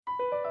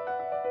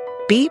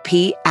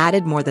BP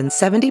added more than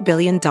 $70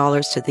 billion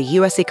to the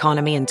U.S.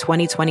 economy in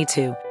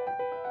 2022.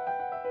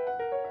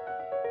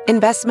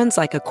 Investments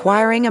like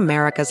acquiring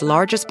America's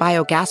largest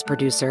biogas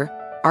producer,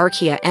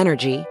 Archaea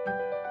Energy,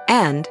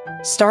 and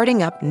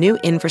starting up new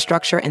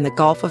infrastructure in the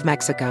Gulf of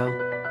Mexico.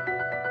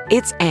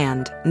 It's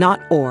and,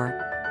 not or.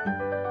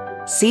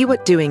 See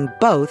what doing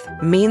both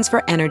means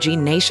for energy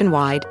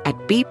nationwide at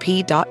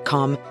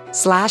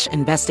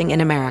bp.com/investing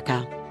in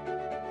America.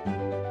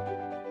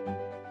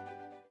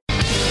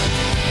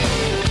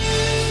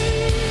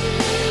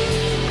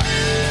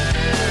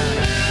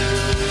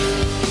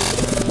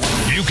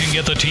 You can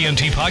get the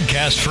TNT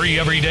podcast free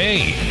every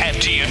day at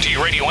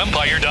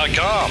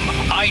TNTRadioEmpire.com,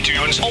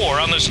 iTunes, or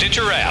on the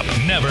Stitcher app.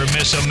 Never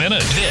miss a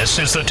minute. This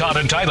is the Todd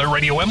and Tyler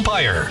Radio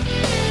Empire.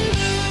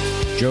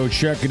 Joe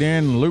checking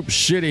in, Loop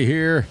City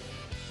here.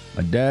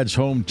 My dad's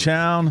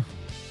hometown.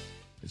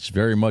 It's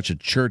very much a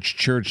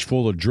church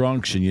full of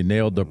drunks, and you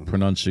nailed the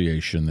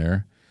pronunciation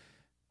there.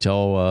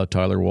 Tell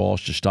Tyler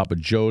Walsh to stop at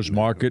Joe's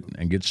Market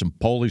and get some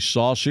Polish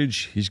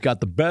sausage. He's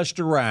got the best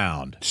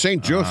around.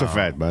 St.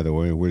 Josephat, by the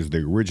way, was the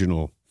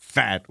original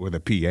fat with a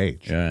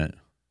PH. Yeah.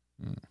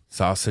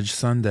 Sausage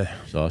Sunday.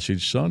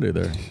 Sausage Sunday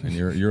there. And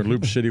you're in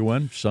Loop City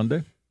when?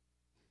 Sunday?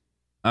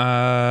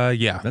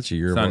 Yeah. That's a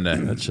year. Sunday.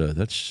 That's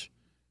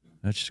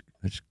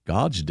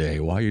God's Day.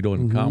 Why are you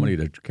doing comedy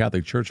at a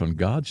Catholic church on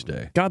God's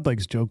Day? God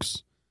likes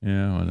jokes.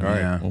 Yeah, I know.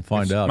 Yeah. We'll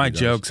find out. My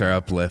jokes are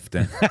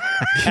uplifting.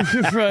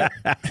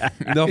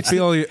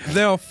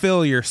 They'll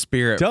fill your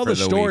spirit. Tell for the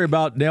story week.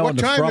 about nailing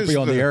the frumpy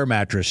on the air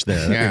mattress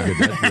there. That'd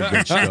be a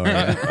good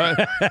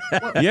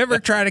story. You ever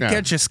try to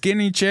catch a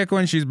skinny chick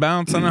when she's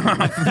bouncing off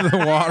the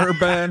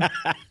waterbed?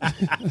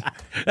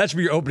 That's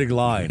your opening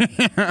line.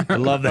 I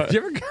love that.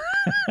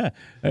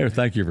 Hey,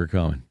 thank you for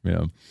coming.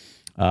 Yeah.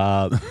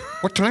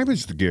 What time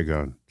is the gig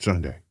on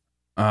Sunday?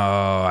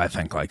 Oh, I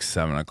think like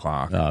 7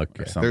 o'clock.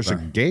 Okay. There's a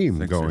game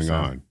going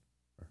on.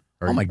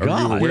 Oh, my God.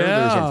 Are you aware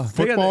there's a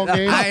football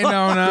game I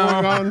don't know.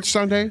 going on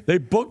Sunday? They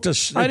booked a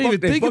I didn't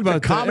even think about a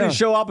comedy that.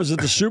 show opposite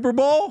the Super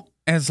Bowl?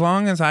 As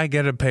long as I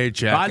get a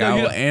paycheck, I know I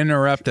you will don't-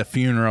 interrupt a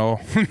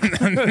funeral. No,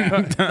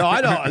 I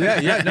don't.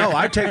 Yeah, no,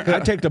 I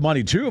take the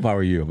money too if I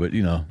were you. But,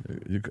 I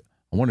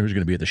wonder who's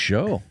going to be at the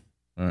show.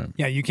 All right.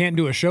 Yeah, you can't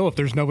do a show if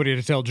there's nobody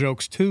to tell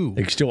jokes to.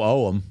 They still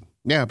owe them.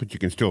 Yeah, but you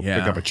can still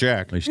pick up a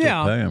check. They still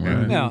Yeah. pay them,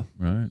 right? Yeah.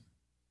 Right.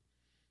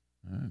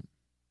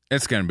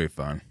 It's going to be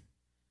fun.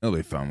 It'll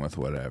be fun with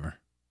whatever.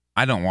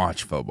 I don't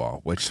watch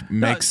football, which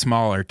makes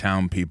smaller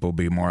town people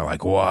be more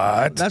like,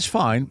 what? That's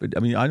fine. But,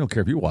 I don't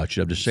care if you watch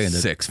it. I'm just saying that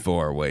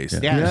 6'4"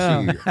 wasted.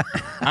 Yeah. See,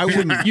 I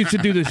wouldn't. You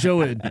should do the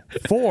show at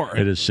 4.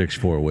 it is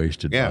 6'4"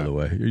 wasted, by the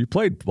way. You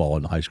played ball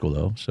in high school,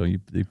 though, so you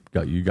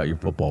got your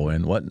football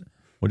in. What'd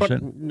you say?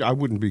 I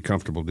wouldn't be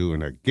comfortable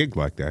doing a gig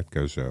like that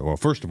because, well,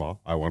 first of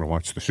all, I want to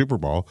watch the Super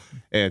Bowl,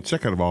 and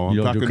second of all, I'm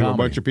You don't do talking to a comedy.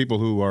 bunch of people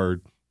who are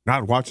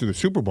not watching the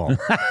Super Bowl.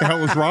 What the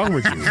hell is wrong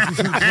with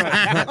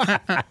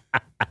you?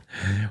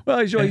 Well,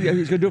 he's going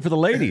to do it for the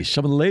ladies.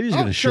 Some of the ladies are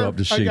going to show sure. up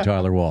to see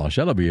Tyler Walsh.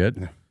 That'll be it.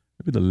 Maybe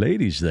the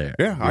ladies there.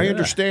 Yeah, I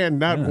understand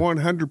not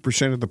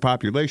 100% of the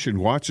population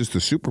watches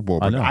the Super Bowl,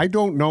 but I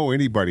don't know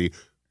anybody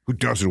who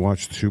doesn't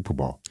watch the Super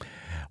Bowl.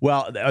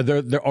 Well,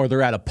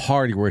 they're at a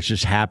party where it's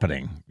just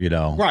happening,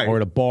 Right. or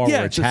at a bar Yeah,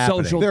 where it's it's a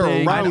happening. social They're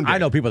thing. around I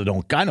know people that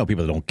don't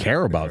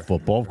care about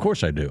football. Of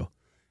course I do.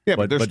 Yeah,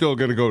 but they're still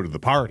going to go to the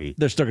party.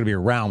 They're still going to be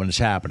around when it's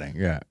happening.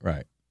 Yeah,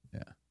 right.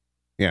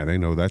 Yeah, they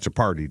know that's a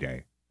party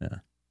day.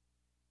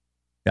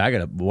 Yeah, I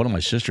got one of my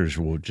sisters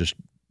will just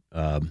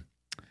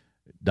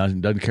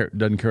doesn't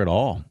care at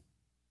all.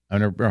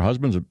 And her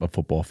husband's a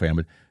football fan,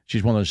 but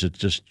she's one of those that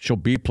just she'll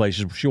be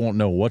places she won't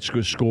know what's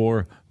going to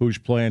score, who's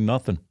playing,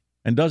 nothing,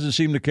 and doesn't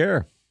seem to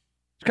care.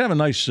 It's kind of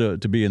nice to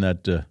be in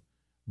that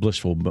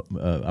blissful.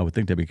 I would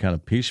think that'd be kind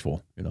of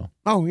peaceful,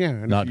 Oh, yeah.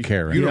 And not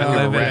caring. You don't Yeah,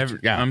 have a every-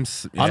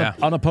 rest. Yeah.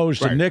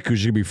 Unopposed to Right. Nick,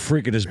 who's going to be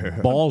freaking his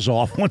balls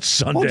off on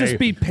Sunday. We'll just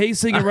be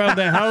pacing around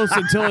the house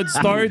until it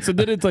starts, and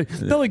then it's like,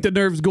 not like the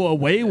nerves go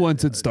away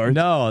once it starts.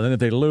 No, and then if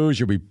they lose,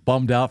 you'll be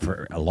bummed out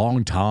for a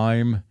long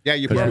time. Yeah,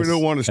 you probably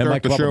don't want to And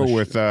start the Mike show Bubba-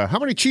 with, how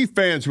many Chief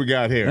fans we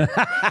got here?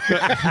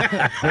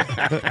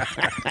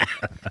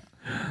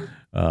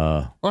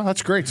 Well,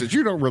 that's great, since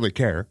you don't really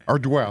care. Or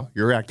dwell.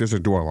 Your act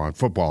doesn't dwell on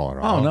football at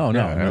all. Oh, no,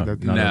 Yeah, not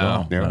that- at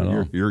all. Yeah, Not at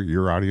all.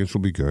 your audience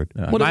will be good.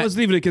 Well, it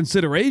wasn't even a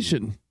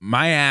consideration.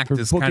 My act For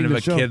is booking kind of the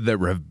a show. kid that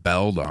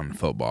rebelled on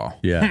football.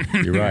 Yeah,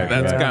 you're right.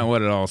 That's right. kind of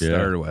what it all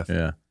started with.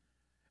 Yeah.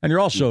 And you're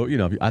also,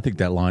 I think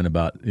that line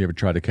about you ever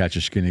try to catch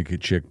a skinny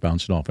chick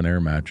bouncing off an air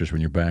mattress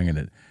when you're banging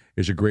it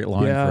is a great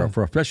line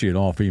for especially an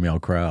all-female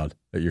crowd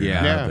that you're going to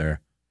have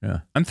there. Yeah.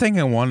 I'm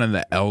thinking one of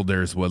the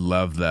elders would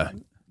love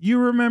you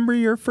remember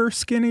your first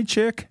skinny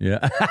chick?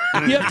 Yeah.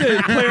 You have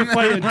to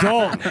clarify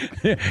adult.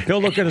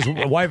 He'll look at his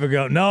wife and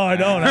go, "No, I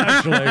don't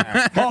actually."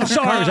 Oh,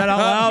 sorry. Is that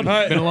out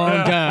loud? Been a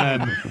long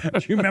time.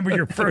 Do you remember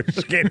your first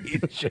skinny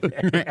chick?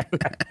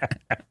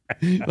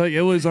 Like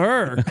it was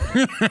her.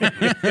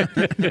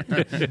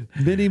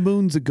 Many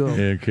moons ago.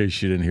 In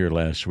case you didn't hear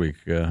last week,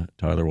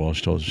 Tyler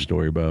Walsh told us a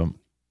story about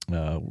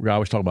I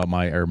always talk about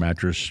my air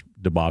mattress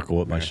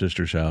debacle at my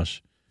sister's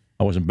house.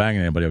 I wasn't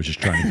banging anybody. I was just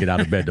trying to get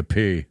out of bed to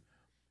pee,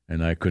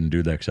 and I couldn't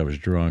do that because I was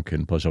drunk,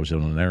 and plus I was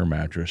on an air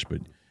mattress.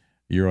 But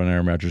you're on an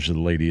air mattress with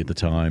a lady at the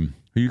time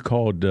who you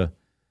called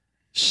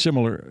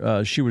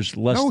similar. She was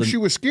less than... No, she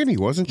was skinny,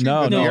 wasn't she?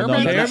 No, But no, the air no,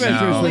 mattress no,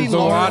 was no. really The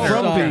large.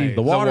 water-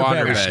 the water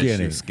bed was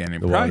skinny. skinny.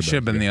 Probably water should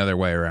have been the other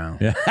way around.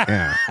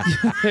 Yeah.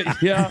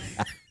 Yeah.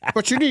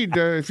 But you need,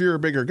 if you're a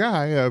bigger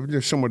guy,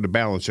 there's someone to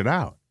balance it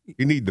out.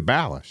 You need the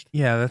ballast.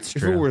 Yeah, that's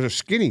If true. it was a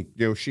skinny,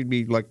 she'd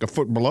be like a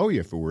foot below you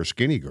if it were a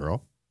skinny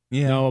girl.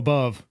 yeah. No,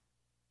 above.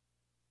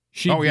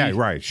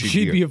 Right.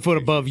 She'd be a foot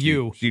above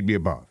you. She'd be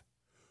above.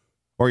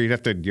 Or you'd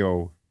have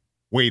to,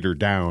 weight her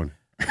down.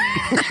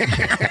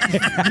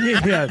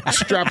 Yeah.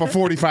 Strap a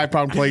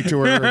 45-pound plate to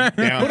her.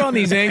 Put on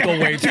these ankle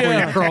weights before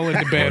you crawl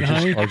into bed,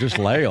 honey. Or just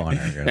lay on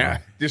her. Yeah,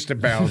 just to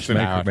balance it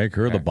Make, out. make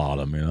her the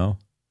bottom, Well,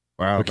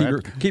 But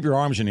keep your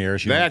arms in the air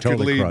so you that don't could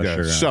totally lead crush to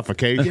her.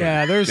 suffocation.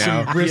 Yeah, there's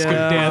some risk of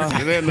death.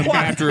 And then the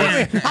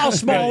mattress How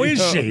small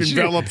is she?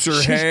 envelops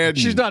her head.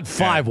 She's not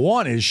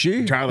 5'1", is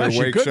she? Tyler She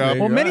wakes could up. be,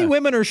 Well, many right.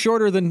 women are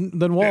shorter than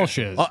Walsh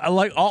is.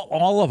 Like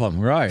all of them,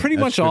 right? Pretty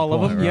That's much a good all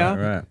of point. them, yeah.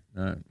 Right.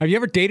 Have you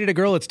ever dated a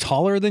girl that's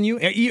taller than you,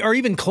 or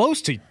even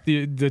close to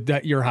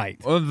your height?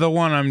 Well, the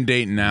one I'm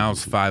dating now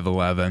is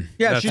 5'11".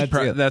 Yeah,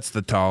 that's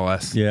the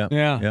tallest. Yeah.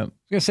 Yeah. Yep.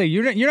 I was gonna say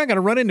you're not going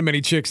to run into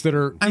many chicks that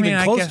are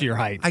even close to your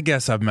height. I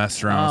guess I've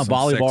messed around with some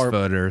volleyball.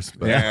 6-footers.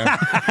 But Yeah.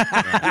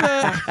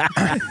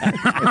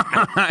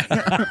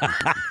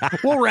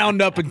 We'll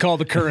round up and call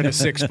the current a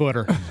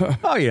 6-footer.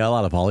 Oh yeah, a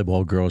lot of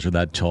volleyball girls are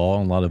that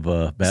tall. And a lot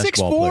of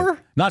basketball 6'4"? players.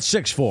 Not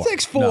 6'4".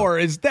 6'4"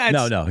 is that?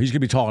 No. He's gonna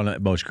be taller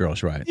than most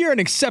girls, right? You're an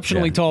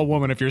exceptionally Yeah. tall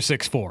woman if you're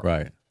 6'4".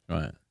 Right.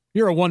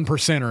 You're a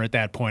 1%er at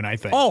that point, I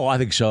think. Oh, I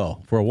think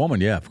so. For a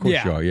woman, yeah, of course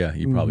Yeah. you are. Yeah,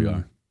 you probably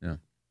are. Yeah.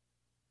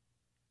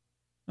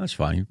 That's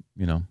fine.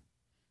 I mean,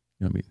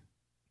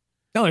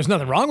 No, there's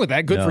nothing wrong with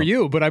that. Good No. for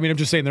you. But I mean, I'm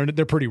just saying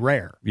they're pretty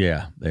rare.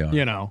 yeah, they are.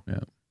 You know. Yeah.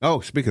 Oh,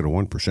 speaking of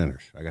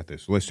 1%ers, I got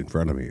this list in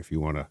front of me if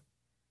you want to.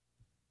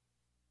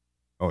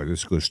 Oh,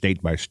 this goes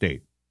state by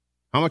state.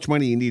 How much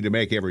money you need to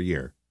make every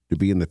year to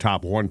be in the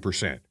top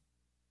 1%?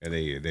 And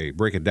they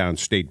break it down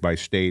state by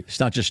state. It's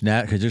not just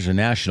because there's a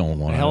national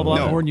one. A hell of a lot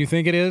No. more than you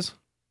think it is.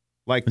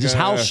 Like Is this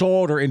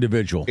household or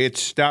individual? It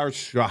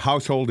starts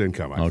household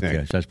income, I Okay,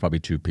 think. so that's probably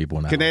two people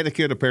now.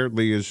 Connecticut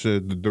apparently is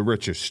the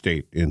richest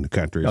state in the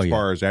country as Oh, yeah.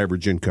 far as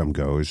average income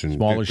goes. And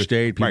Smaller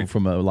state, people right.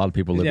 from a lot of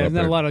people live Yeah, up isn't that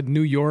there. a lot of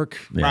New York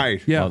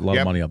Right. Yeah, a lot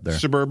Yep. of money up there.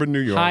 Suburban New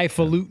York.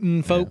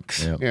 highfalutin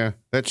folks? Yeah. Yeah,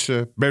 that's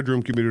a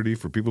bedroom community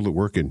for people that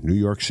work in New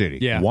York City.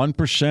 Yeah.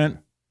 1%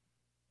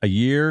 a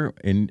year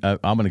in. I'm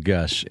going to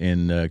guess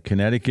in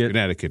Connecticut.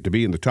 Connecticut to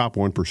be in the top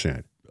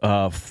 1%.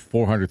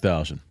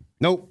 400,000.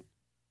 Nope.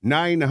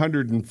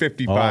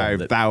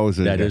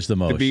 955,000. that is the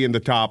most. To be in the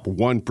top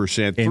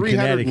 1%. In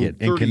Connecticut.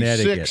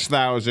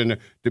 336,000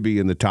 to be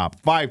in the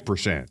top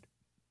 5%.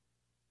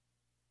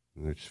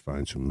 Let's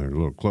find some that are a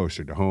little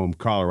closer to home.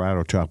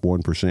 Colorado, top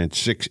 1%,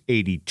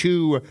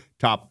 682.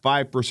 Top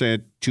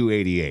 5%,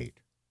 288.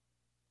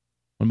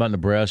 What about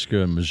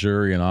Nebraska and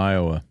Missouri and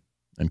Iowa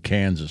and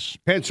Kansas?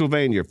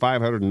 Pennsylvania,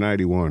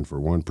 591 for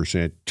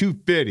 1%,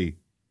 250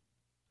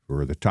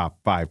 for the top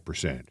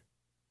 5%.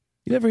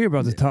 You never hear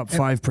about the top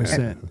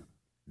 5%.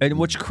 And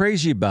what's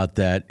crazy about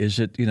that is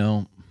that,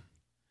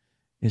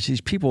 is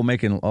these people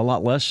making a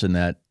lot less than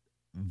that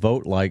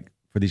vote like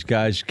for these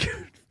guys,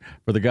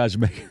 for the guys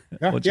making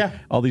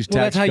all these tax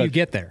Well, that's how you cuts.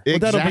 get there. Exactly. Well,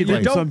 that'll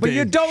be like But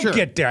you don't Sure.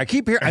 get there. I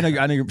keep hearing. I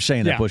know you're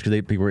saying that, Yeah. Bush, because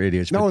people are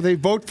idiots. No, but, they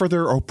vote for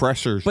their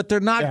oppressors. but they're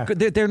not.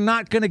 Yeah. They're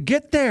not going to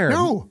get there.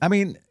 No. I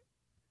mean,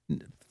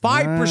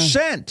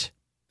 5%.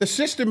 The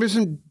system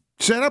isn't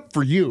set up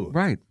for you.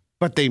 Right.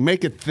 But they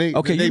make it think.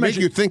 Okay, they you make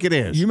mentioned- you think it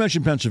is. You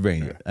mentioned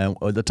Pennsylvania, and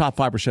the top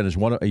 5% is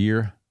one a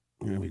year.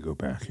 Let me go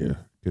back here.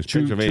 Because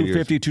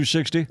 250,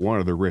 260. one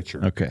of the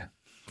richer. Okay.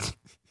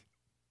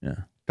 Yeah.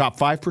 Top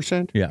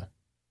 5%? Yeah.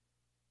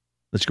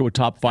 Let's go with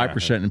top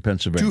 5% in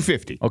Pennsylvania.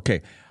 250.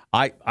 Okay.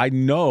 I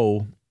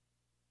know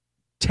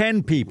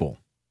 10 people.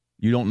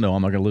 You don't know.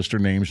 I'm not going to list their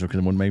names because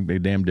it wouldn't make a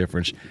damn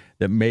difference.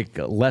 That make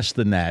less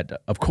than that,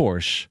 of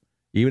course,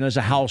 even as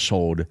a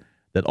household,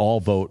 that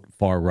all vote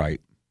far right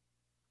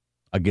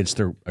against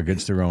their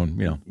own,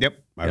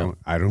 Yep. I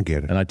don't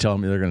get it. And I tell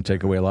them they're going to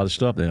take away a lot of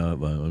stuff. They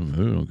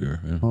don't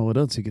care. Yeah. Oh, what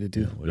else you going to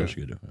do? What else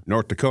you going to do?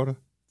 North Dakota,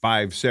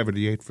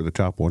 578 for the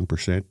top 1%,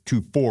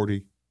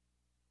 240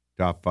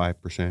 top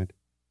 5%.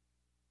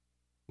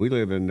 We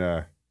live in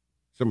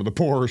some of the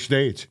poorer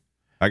states.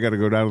 I got to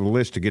go down the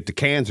list to get to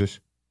Kansas.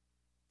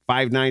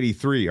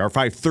 593 or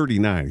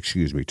 539,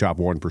 excuse me, top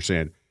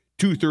 1%,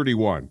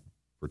 231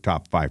 for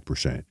top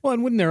 5%. Well,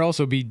 and wouldn't there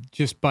also be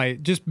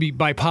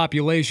by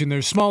population?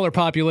 There's smaller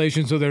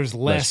population, so there's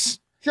less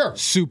Sure.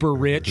 super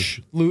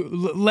rich,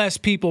 less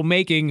people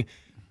making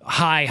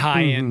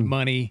high-end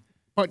money.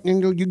 But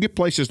you get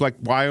places like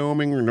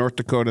Wyoming or North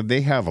Dakota,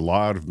 they have a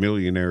lot of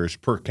millionaires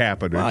per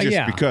capita Well, just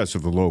yeah. because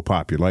of the low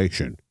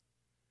population.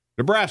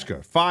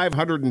 Nebraska,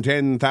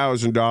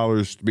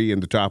 $510,000 to be in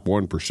the top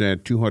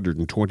 1%,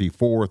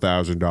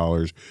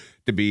 $224,000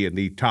 to be in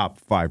the top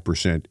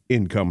 5%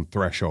 income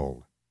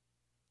threshold.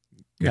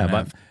 Yeah,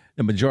 but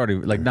the majority,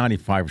 like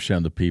 95%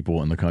 of the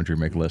people in the country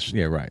make less.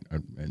 Yeah, right.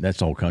 And that's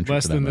the whole country.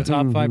 Less than the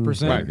top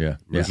 5%. Right. Yeah.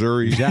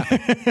 Missouri. Yeah,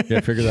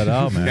 figure that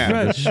out, man.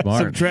 Yeah. That's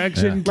smart.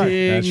 Subtraction Yeah.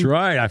 king. That's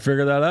right. I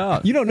figured that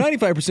out.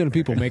 95% of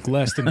people make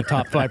less than the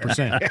top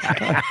 5%.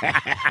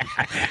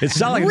 It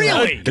sounded like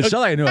Really? it sounded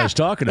like I knew what I was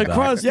talking about.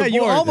 Across Yeah, the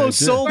you board. almost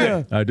sold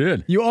it. I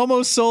did. You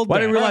almost sold Well,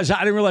 I that.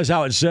 didn't realize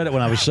how it said it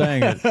when I was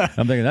saying it.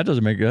 I'm thinking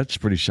that's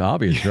pretty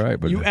obvious, right?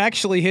 But You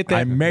actually hit that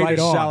I made right it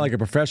on. sound like a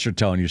professor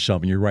telling you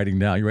something. You're writing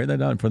down. You writing that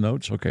down for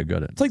notes? Okay,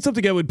 good. It's like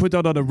something I would put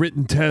down on a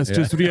written test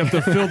just if you have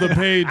to fill the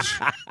page.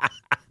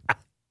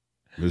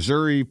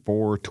 Missouri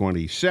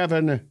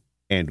 427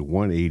 and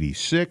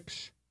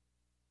 186.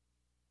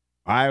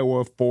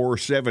 Iowa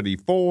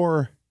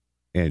 474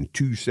 and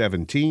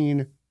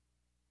 217.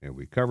 And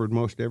we covered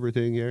most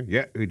everything here.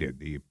 Yeah, we did.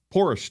 The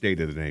poorest state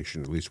of the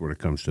nation, at least when it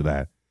comes to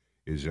that,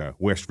 is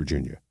West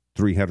Virginia.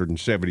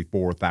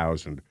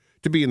 374,000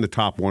 to be in the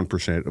top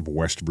 1% of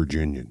West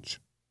Virginians.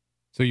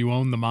 So you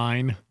own the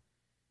mine.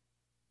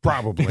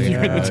 Probably.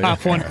 You're in the top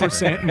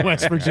 1% in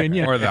West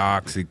Virginia. Or the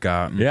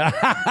Oxycontin. Yeah,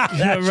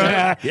 that's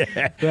right.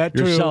 Yeah. That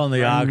You're true. selling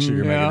the ox, or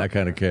you're Yeah. making that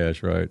kind of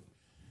cash, right?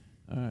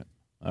 All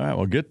right.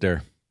 Well, get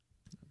there.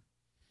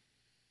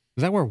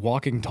 Is that where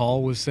Walking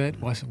Tall was set?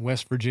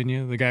 West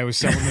Virginia? The guy was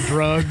selling the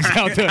drugs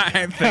out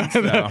I think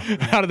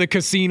so. of the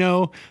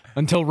casino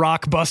until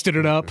Rock busted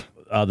it up.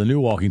 The new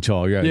Walking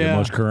Tall, the Yeah.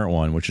 most current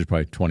one, which is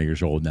probably 20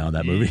 years old now.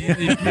 That movie, At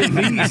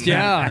least,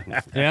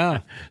 yeah.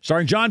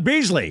 starring John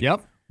Beasley.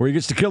 Yep. Where he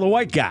gets to kill a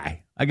white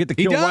guy. I get to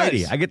He kill does.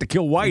 Whitey. I get to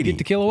kill Whitey. You get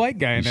to kill a white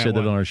guy He in that said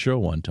one. that on our show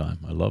one time.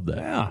 I love that.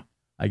 Yeah.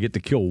 I get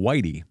to kill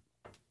Whitey.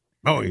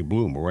 Oh, he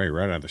blew him away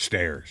right on the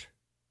stairs.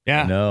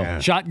 Yeah. No. Yeah.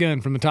 Shotgun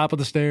from the top of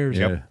the stairs.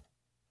 Yeah.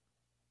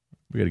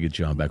 We got to get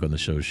John back on the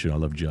show soon. I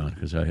love John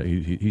because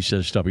he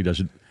says stuff he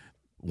doesn't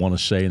want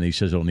to say, and then he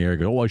says it on the air.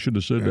 Go, I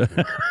shouldn't have said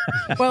that.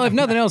 Well, if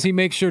nothing else, he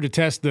makes sure to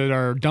test that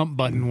our dump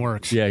button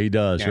works. Yeah, he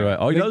does. Yeah. Right.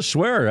 Oh, he does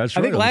swear. That's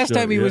I right. think on the last show.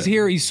 time he was Yeah.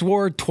 here, he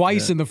swore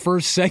twice in the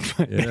first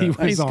segment that he was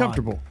He's on.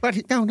 comfortable. But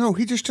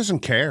he just doesn't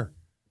care.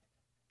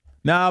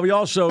 No, we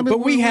also.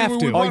 But we have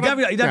to. Oh, he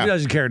definitely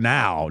doesn't care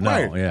now. No,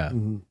 Right. yeah.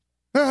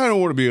 I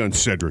don't want to be on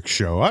Cedric's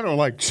show. I don't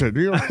like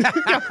Cedric. Oh,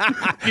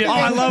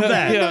 I love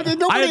that. Yeah. I didn't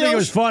think it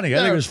was funny. I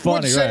think it was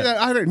funny.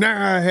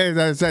 Right. Hey,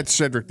 that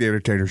Cedric the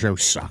Entertainer show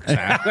sucks.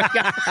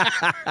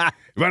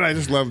 But I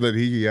just love that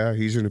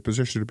he's in a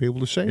position to be able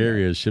to say Here that.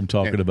 he is, him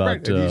talking about.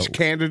 Right, and he's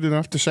candid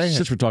enough to say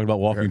Since it. we're talking about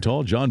Walking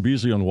Tall, John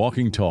Beasley on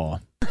Walking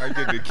Tall. I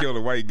get to kill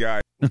the white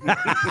guy. Yep.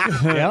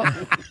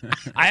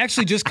 I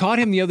actually just caught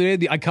him the other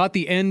day. I caught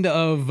the end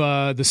of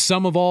The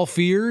Sum of All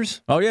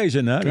Fears. Oh yeah, he's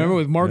in that. Remember yeah.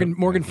 with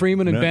Morgan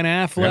Freeman and Yeah. Ben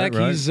Affleck?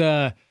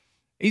 Yeah, right.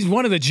 He's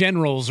one of the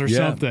generals or Yeah,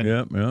 something.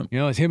 Yeah, yeah. You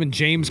know, it's him and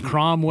James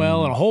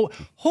Cromwell and a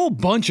whole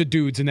bunch of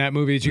dudes in that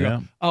movie that you Yeah.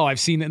 go, oh, I've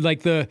seen it.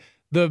 Like the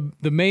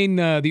main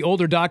the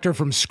older doctor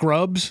from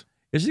Scrubs.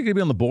 Isn't he going to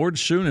be on the board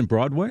soon in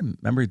Broadway?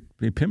 Remember,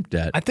 he pimped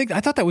that. I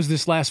thought that was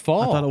this last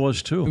fall. I thought it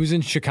was too. It was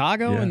in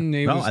Chicago, Yeah. and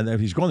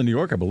he's going to New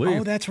York, I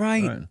believe. oh, that's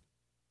right.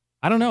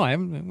 I don't know. I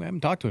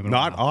haven't talked to him. In a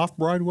Not while. off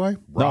Broadway? No,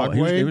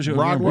 Broadway? he was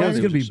Broadway? It's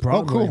going to be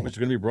Broadway. Oh, cool. It's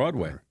going to be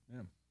Broadway.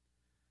 Yeah.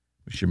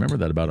 We should remember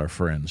that about our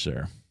friends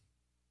there.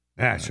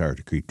 That's hard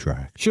to keep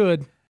track.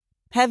 Should.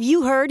 Have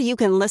you heard you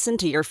can listen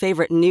to your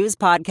favorite news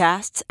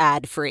podcasts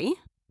ad-free?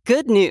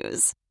 Good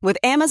news. With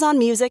Amazon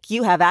Music,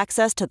 you have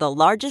access to the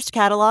largest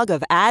catalog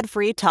of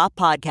ad-free top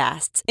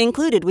podcasts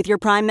included with your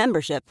Prime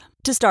membership.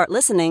 To start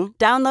listening,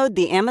 download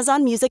the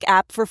Amazon Music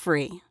app for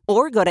free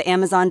or go to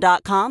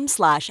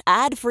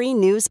amazon.com/ad-free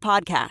news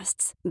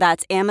podcasts.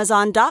 That's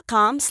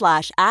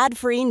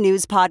amazon.com/ad-free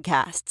news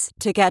podcasts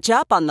to catch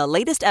up on the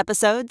latest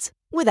episodes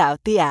without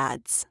the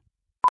ads.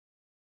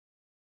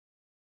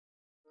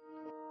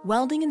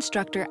 Welding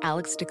instructor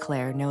Alex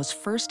DeClaire knows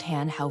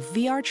firsthand how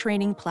VR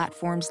training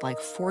platforms like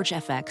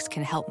ForgeFX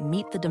can help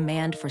meet the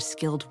demand for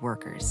skilled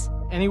workers.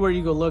 Anywhere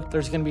you go look,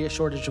 there's going to be a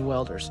shortage of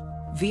welders.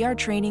 VR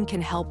training can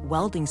help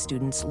welding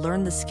students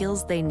learn the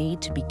skills they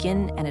need to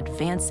begin and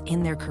advance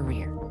in their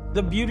career.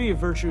 The beauty of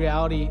virtual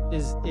reality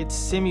is it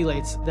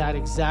simulates that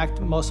exact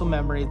muscle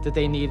memory that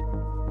they need.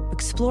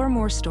 Explore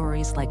more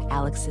stories like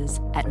Alex's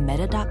at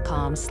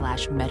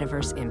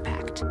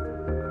meta.com/metaverseimpact.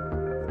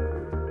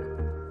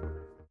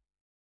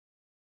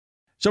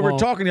 So we're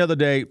talking the other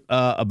day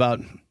about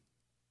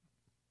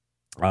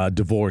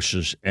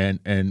divorces, and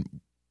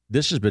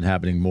this has been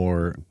happening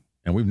more,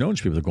 and we've known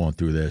people that are going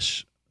through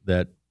this,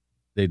 that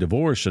they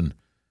divorce, and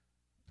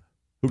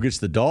who gets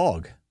the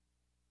dog?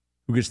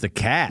 Who gets the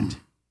cat?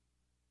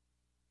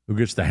 Who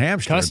gets the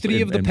hamster?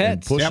 Custody of the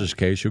pets. In Puss's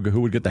case,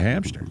 who would get the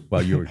hamster?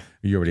 Well, you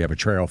already have a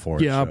trail for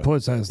it. Yeah, so.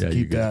 Puss has to Yeah, keep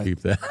you get that. to keep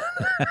that.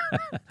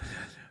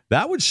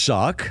 That would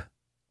suck.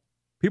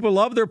 People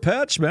love their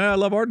pets, man. I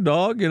love our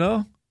dog, you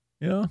know?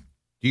 Yeah.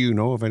 Do you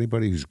know of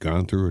anybody who's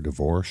gone through a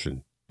divorce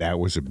and that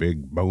was a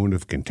big bone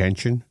of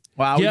contention?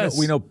 Well, Yes.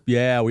 we know.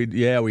 Yeah, we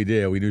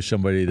did. We knew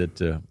somebody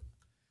that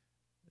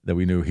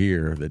we knew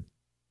here that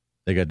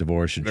they got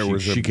divorced, and There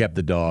was she a kept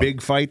the dog.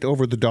 Big fight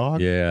over the dog?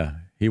 Yeah,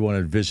 he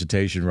wanted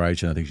visitation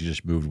rights, and I think she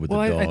just moved with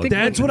Well, the I dog. think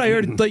That's what I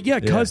heard. Like,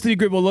 custody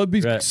agreement. Well, let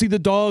me see the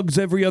dogs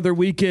every other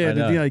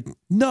weekend. I And be know. like,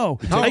 no.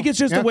 I think it's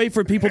just a way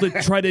for people to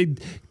try to.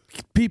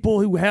 People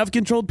who have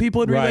controlled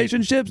people in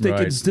relationships, they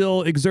can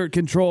still exert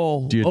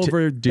control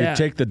over. Do you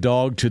take the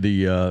dog to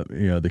the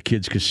the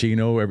kids'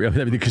 casino what was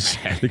our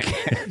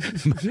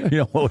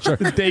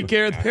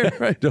daycare there,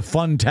 right? the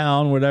fun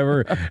town,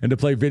 whatever, and to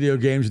play video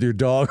games with your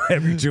dog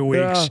every 2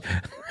 weeks?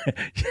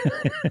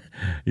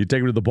 You take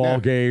him to the ball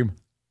game.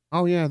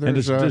 Oh yeah, And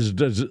does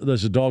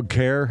the dog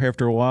care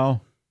after a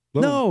while?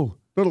 No.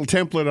 Little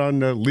template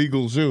on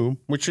LegalZoom,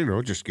 which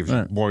just gives you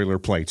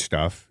boilerplate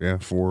stuff. Yeah,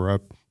 for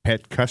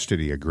pet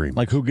custody agreement.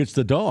 Like who gets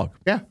the dog?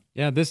 Yeah.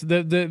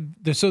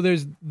 So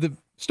there's the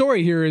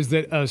story here is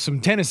that some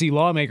Tennessee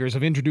lawmakers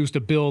have introduced a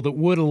bill that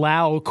would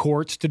allow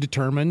courts to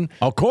determine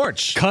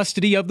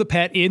custody of the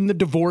pet in the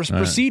divorce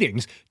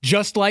proceedings,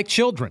 just like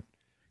children.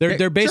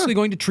 They're basically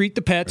going to treat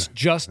the pets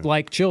just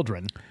like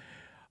children.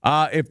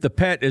 If the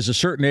pet is a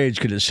certain age,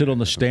 can it sit on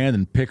the stand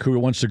and pick who it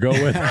wants to go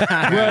with?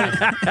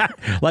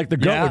 Like the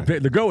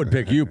goat would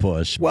pick you,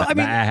 puss. Well, I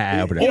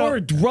mean,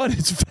 or run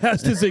as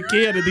fast as it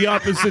can in the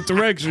opposite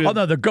direction. Oh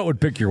no, the goat would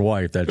pick your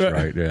wife. That's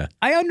right. Yeah.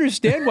 I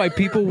understand why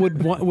people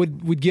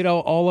would get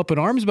all up in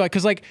arms about it,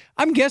 because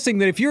I'm guessing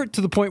that if you're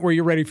to the point where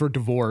you're ready for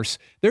divorce,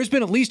 there's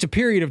been at least a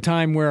period of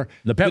time where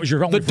the pet was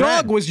your only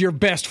dog was your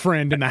best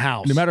friend in the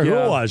house, no matter who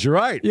it was. You're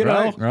right.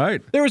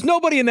 Right. There was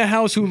nobody in the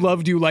house who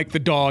loved you like the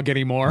dog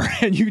anymore,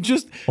 and it's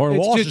just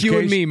you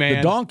and me, man.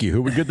 The donkey.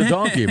 Who would get the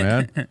donkey,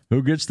 man?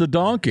 Who gets the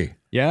donkey?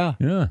 Yeah.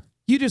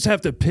 You just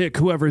have to pick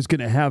whoever's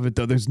going to have it,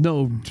 though. There's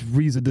no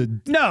reason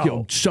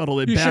to shuttle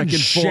it back and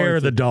forth. Share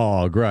the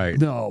dog, right?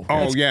 No.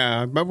 Oh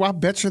yeah, but I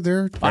bet you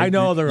there. I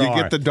know there are.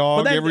 You get the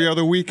dog every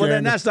other weekend.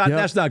 Well, then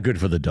that's not good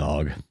for the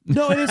dog.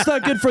 No, and it's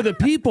not good for the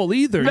people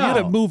either. No. You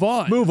got to move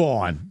on. Move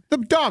on. The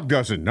dog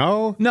doesn't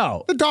know.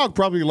 No. The dog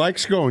probably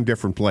likes going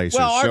different places.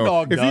 Well, our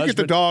dog if does, you get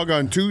the dog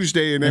on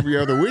Tuesday and every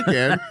other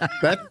weekend,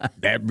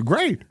 that'd be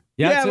great.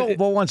 Yeah,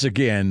 but once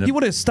again, you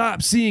want to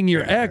stop seeing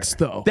your ex,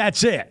 though.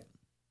 That's it.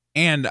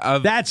 And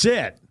that's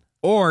it.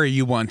 Or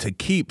you want to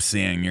keep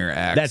seeing your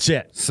ex. That's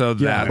it. So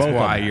that's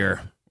why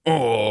you're.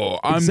 Oh,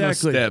 I'm the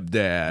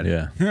stepdad.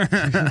 Yeah.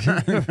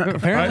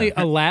 Apparently,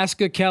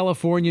 Alaska,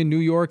 California, New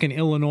York, and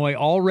Illinois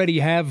already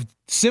have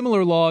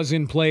similar laws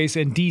in place,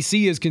 and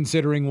D.C. is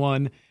considering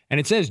one. And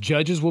it says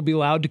judges will be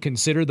allowed to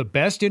consider the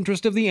best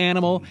interest of the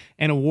animal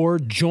and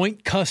award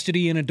joint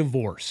custody in a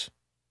divorce.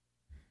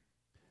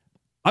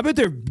 I bet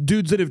there are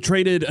dudes that have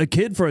traded a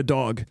kid for a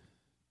dog.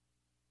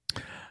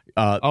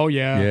 Oh,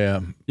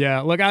 yeah.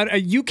 Look,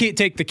 you can't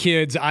take the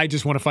kids. I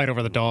just want to fight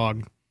over the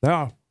dog.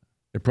 Yeah.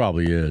 It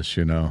probably is,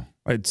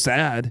 It's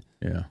sad.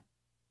 Yeah.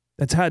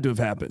 That's had to have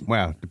happened.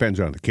 Well, depends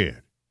on the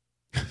kid.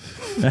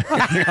 The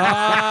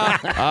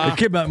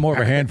kid might more of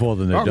a handful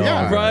than the dog.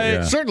 Yeah, right.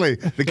 Yeah. Certainly,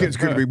 the kid's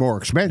going to be more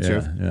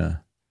expensive. Yeah.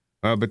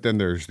 But then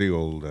there's the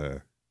old.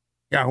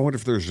 I wonder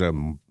if there's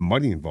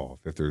money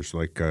involved. If there's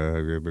like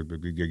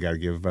you got to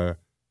give.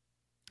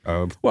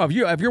 Well,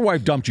 if your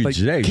wife dumped you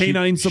today,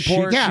 canine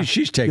support.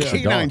 She's taking the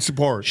canine dog.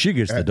 support. She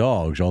gets the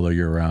dogs, although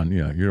you're around.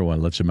 You're the one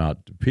that lets them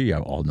out to pee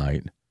all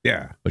night.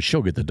 Yeah, but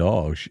she'll get the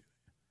dogs.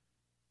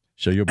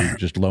 So you'll be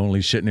just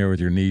lonely sitting there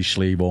with your knee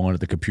sleeve on at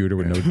the computer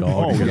with no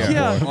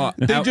dog.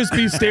 They'd just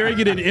be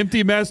staring at an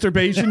empty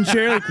masturbation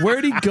chair. Like,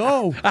 where'd he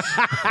go?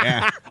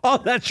 Yeah. Oh,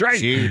 that's right.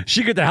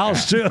 She get the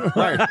house too.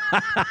 Right.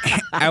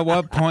 At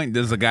what point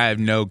does a guy have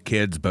no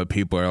kids, but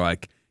people are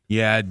like,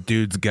 yeah,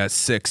 dude's got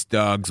 6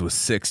 dogs with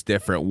 6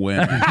 different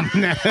women.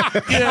 He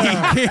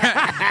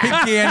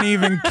can't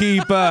even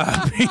keep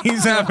up.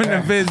 He's having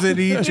to visit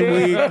each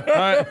week.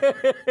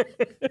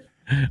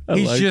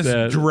 He's like just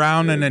that.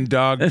 drowning in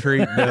dog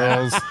treat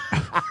bills.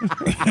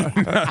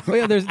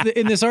 Well, yeah,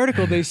 in this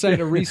article, they cite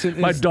a recent...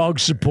 My dog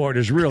support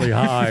is really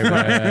high,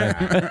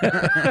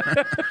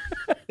 man.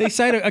 They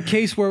cite a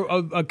case where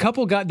a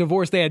couple got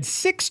divorced. They had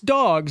 6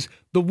 dogs.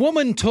 The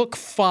woman took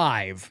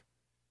 5.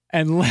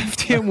 And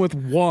left him with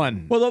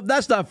 1. Well,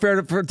 that's not fair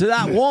to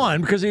that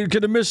one because he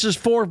could have missed his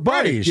 4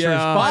 buddies. Yeah,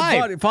 There's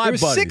 5 there were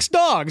buddies. 6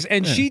 dogs,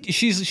 and she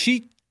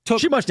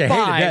took. She must have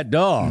 5. hated that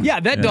dog. Yeah,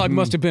 that dog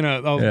must have been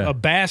a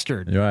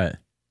bastard. Right.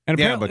 And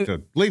but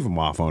to leave him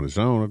off on his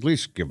own, at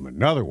least give him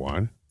another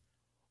one.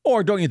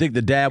 Or don't you think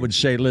the dad would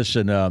say,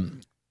 "Listen,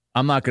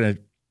 I'm not going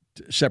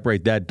to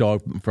separate that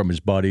dog from his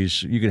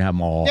buddies. You can have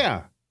them all."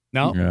 Yeah.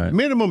 No. Right.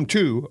 Minimum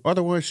 2.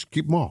 Otherwise,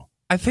 keep them all.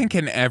 I think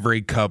in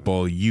every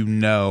couple,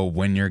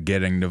 when you're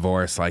getting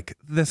divorced, like,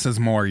 this is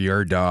more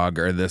your dog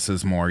or this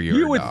is more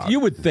your dog. You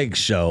would think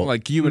so.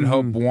 Like, you would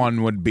hope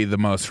one would be the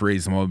most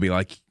reasonable, would be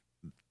like,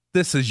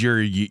 this is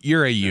you're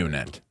a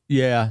unit.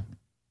 Yeah.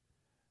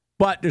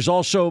 But there's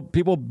also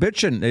people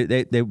bitching.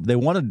 They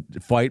want to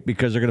fight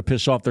because they're going to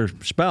piss off their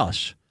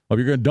spouse. If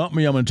you're going to dump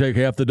me, I'm going to take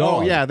half the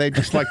dog. Oh, yeah. They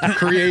just like to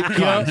create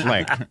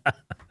conflict.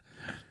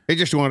 They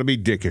just want to be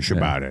dickish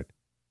about it.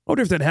 I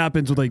wonder if that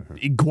happens with, like,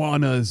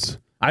 iguanas.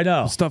 I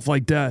know. Stuff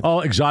like that. Oh,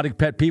 exotic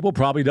pet people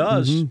probably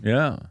does. Mm-hmm.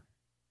 Yeah.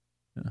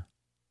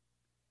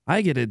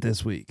 I get it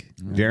this week.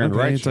 Darren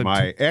writes,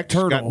 my ex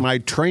got my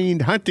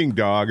trained hunting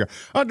dog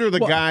under the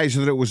guise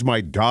that it was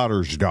my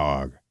daughter's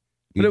dog.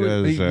 He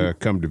does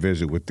come to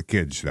visit with the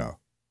kids, though.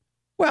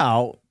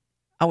 Well,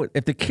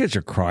 if the kids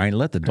are crying,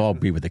 let the dog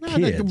be with the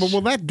kids.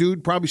 Well, that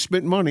dude probably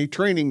spent money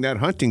training that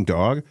hunting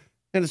dog,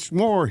 and it's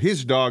more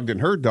his dog than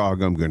her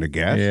dog, I'm going to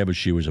guess. Yeah, but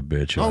she was a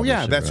bitch. Oh,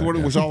 yeah, that's what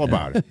it was all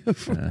about.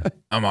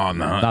 I'm on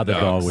the hunt. Not the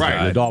dog.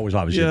 The dog was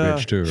obviously a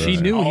bitch, too. She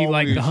knew he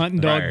liked the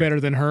hunting dog better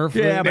than her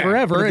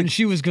forever, and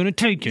she was going to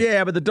take it.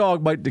 Yeah, but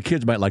the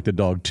kids might like the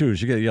dog, too.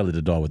 So you got to yell at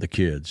the dog with the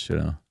kids, you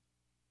know.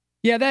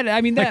 Yeah,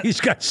 that he's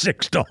got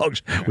 6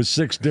 dogs with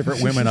 6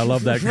 different women. I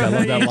love that. I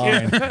love that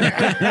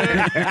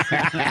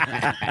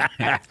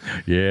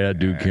line. Yeah,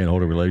 dude can't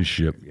hold a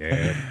relationship.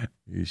 Yeah,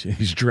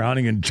 he's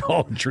drowning in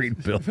dog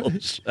treat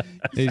bills.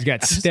 He's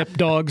got step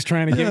dogs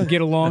trying to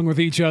get along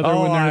with each other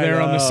when they're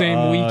there on the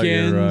same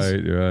weekends.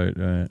 You're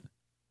right.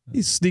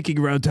 He's sneaking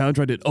around town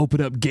trying to open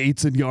up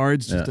gates and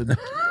yards just to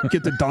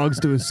get the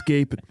dogs to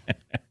escape.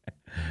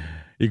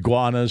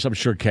 Iguanas, I'm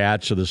sure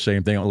cats are the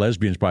same thing.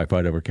 Lesbians probably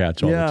fight over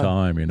cats all the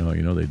time. You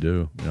know they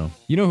do.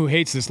 You know who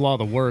hates this law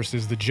the worst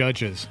is the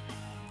judges.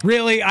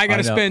 Really? I got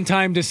to spend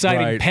time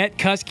deciding pet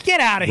custody?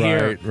 Get out of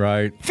here.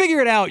 Right.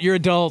 Figure it out. You're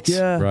adults.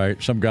 Yeah. Right.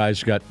 Some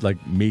guy's got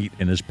like meat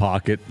in his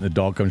pocket. And the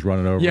dog comes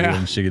running over. You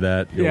didn't see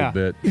that a little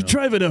bit. You're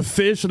driving a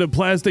fish in a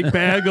plastic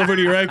bag over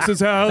to your ex's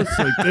house?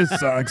 Like, this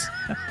sucks.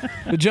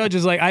 The judge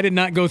is like, I did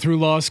not go through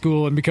law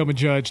school and become a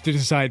judge to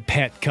decide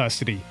pet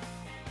custody.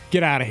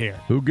 Get out of here.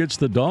 Who gets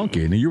the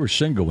donkey? And you were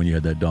single when you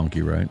had that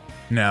donkey, right?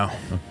 No.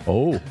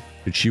 Oh,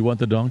 did she want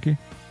the donkey?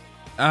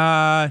 No.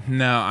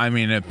 I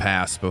mean, it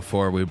passed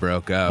before we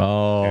broke up.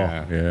 Oh,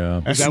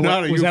 yeah. Was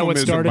that what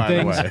started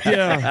things?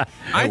 Yeah.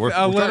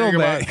 A little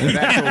bit.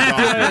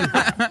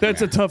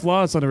 That's a tough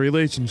loss on a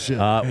relationship.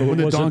 When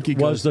the donkey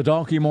goes. Was the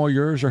donkey more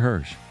yours or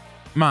hers?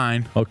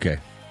 Mine. Okay.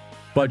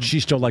 But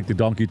she still liked the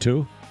donkey,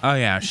 too? Oh,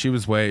 yeah. She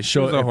was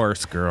a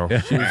horse girl.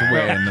 She was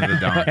way into the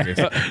donkey.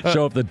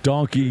 So if the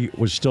donkey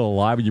was still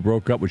alive and you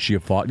broke up, would she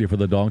have fought you for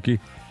the donkey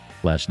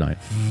last night?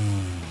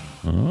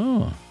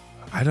 Oh.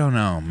 I don't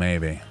know.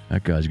 Maybe.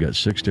 That guy's got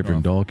 6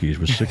 different donkeys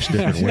with 6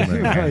 different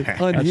women.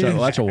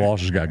 That's what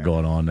Walsh has got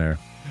going on there.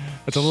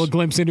 That's a little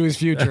glimpse into his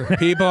future.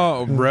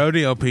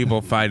 Rodeo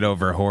people fight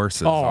over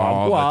horses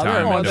all the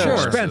time. They're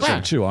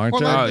expensive, too, aren't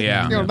they? Oh,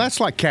 yeah. That's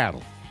like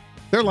cattle.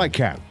 They're like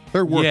cattle.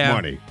 They're worth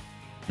money.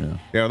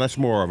 Yeah, that's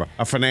more of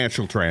a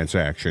financial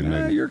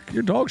transaction. Your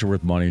dogs are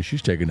worth money.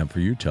 She's taking them for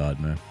you, Todd,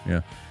 man.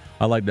 Yeah.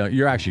 I like that.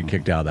 You're actually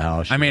kicked out of the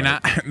house. I mean,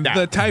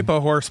 the type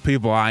of horse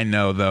people I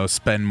know, though,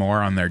 spend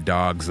more on their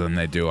dogs than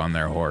they do on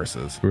their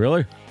horses.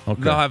 Really?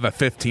 Okay. They'll have a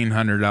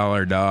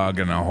 $1,500 dog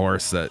and a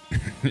horse that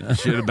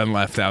should have been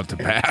left out to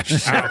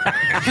pasture.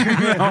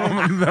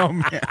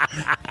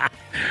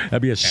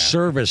 That'd be a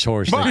service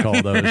horse, they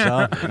call those,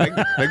 huh?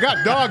 They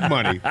got dog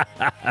money.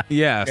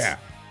 Yes. Yeah.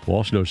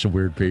 Walsh knows some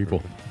weird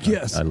people.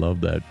 Yes. I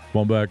love that.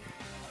 Come on back.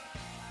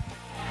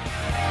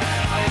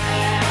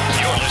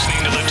 You're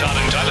listening to the Todd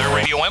and Tyler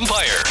Radio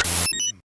Empire.